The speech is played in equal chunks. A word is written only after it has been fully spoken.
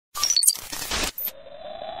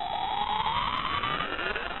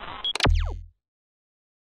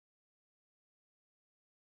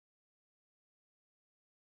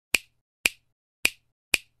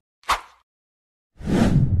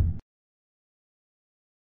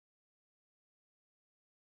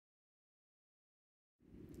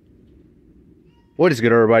What is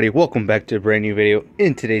good, everybody? Welcome back to a brand new video.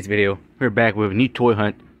 In today's video, we're back with a new toy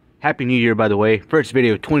hunt. Happy New Year, by the way. First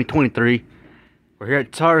video of 2023. We're here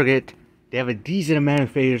at Target. They have a decent amount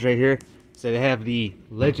of figures right here. So they have the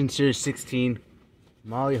Legend Series 16,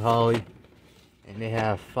 Molly Holly, and they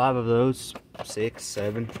have 5 of those. 6,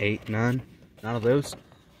 7, 8, 9 of those.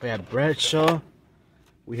 We have Bradshaw.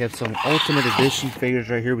 We have some Ultimate Edition figures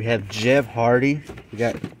right here. We have Jeff Hardy. We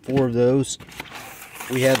got 4 of those.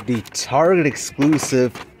 We have the Target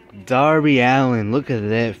Exclusive Darby Allin. Look at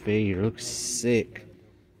that figure. Looks sick.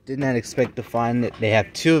 Did not expect to find it. They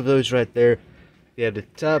have 2 of those right there. They have the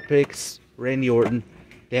top picks, Randy Orton.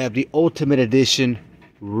 They have the Ultimate Edition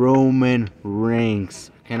Roman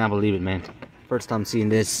Reigns. Cannot believe it, man. First time seeing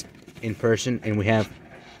this in person. And we have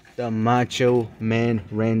the Macho Man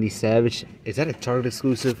Randy Savage. Is that a Target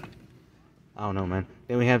exclusive? I don't know, man.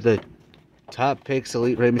 Then we have the top picks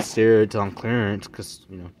Elite Rey Mysterio. It's on clearance because,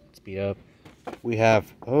 you know, it's beat up. We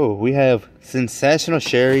have Sensational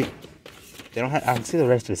Sherry. They don't have, I don't see the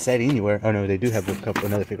rest of the set anywhere. Oh no, they do have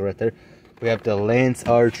another figure right there. We have the Lance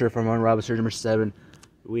Archer from Unrivaled Series number 7.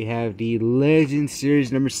 We have the Legend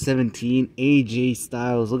Series number 17, AJ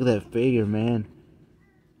Styles. Look at that figure, man.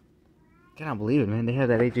 Cannot believe it, man. They have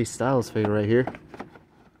that AJ Styles figure right here.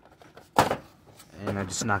 And I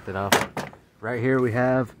just knocked it off. Right here we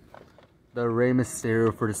have the Rey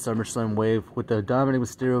Mysterio for the SummerSlam wave with the Dominic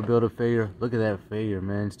Mysterio build-up figure. Look at that figure,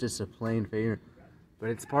 man. It's just a plain figure.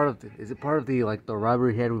 But it's part of the, is it part of the, like, the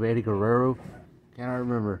rivalry he had with Eddie Guerrero? Cannot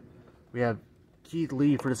remember. We have Keith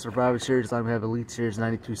Lee for the Survivor Series line. We have Elite Series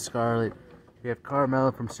 92 Scarlet. We have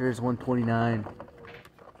Carmella from Series 129.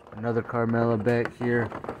 Another Carmella back here.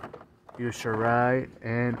 Io Shirai.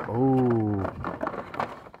 And,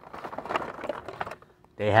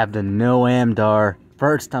 they have the Noam Dar.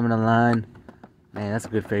 First time in the line. Man, that's a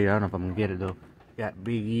good figure. I don't know if I'm going to get it, though. We got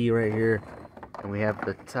Big E right here. And we have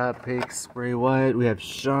the top picks, Bray Wyatt. We have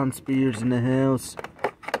Shawn Spears in the house.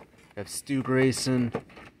 We have Stu Grayson.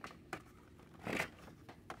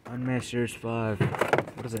 Unmatched Series 5.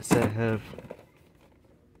 What does that set have?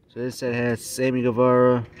 So this set has Sammy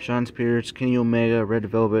Guevara, Shawn Spears, Kenny Omega, Red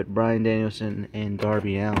Velvet, Bryan Danielson, and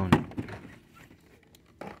Darby Allin.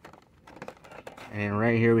 And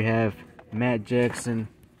right here we have Matt Jackson,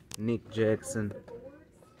 Nick Jackson,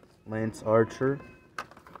 Lance Archer,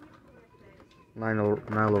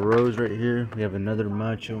 Nyla Rose right here. We have another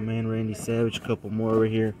Macho Man Randy Savage, a couple more over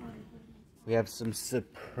here. We have some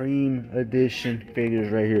Supreme Edition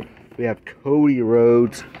figures right here. We have Cody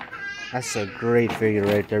Rhodes. That's a great figure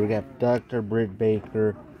right there. We got Dr. Britt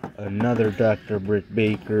Baker, another Dr. Britt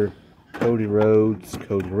Baker, Cody Rhodes,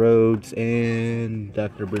 and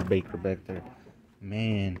Dr. Britt Baker back there.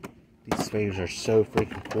 Man, these figures are so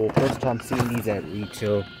freaking cool. First time seeing these at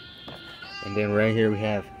retail. And then right here we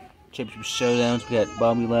have Championship Showdowns. We got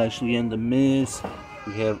Bobby Lashley and The Miz.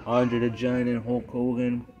 We have Andre the Giant and Hulk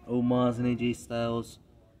Hogan, Omos and AJ Styles.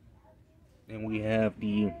 And we have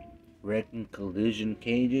the Wrecking Collision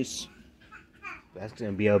cages. That's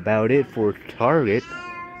going to be about it for Target.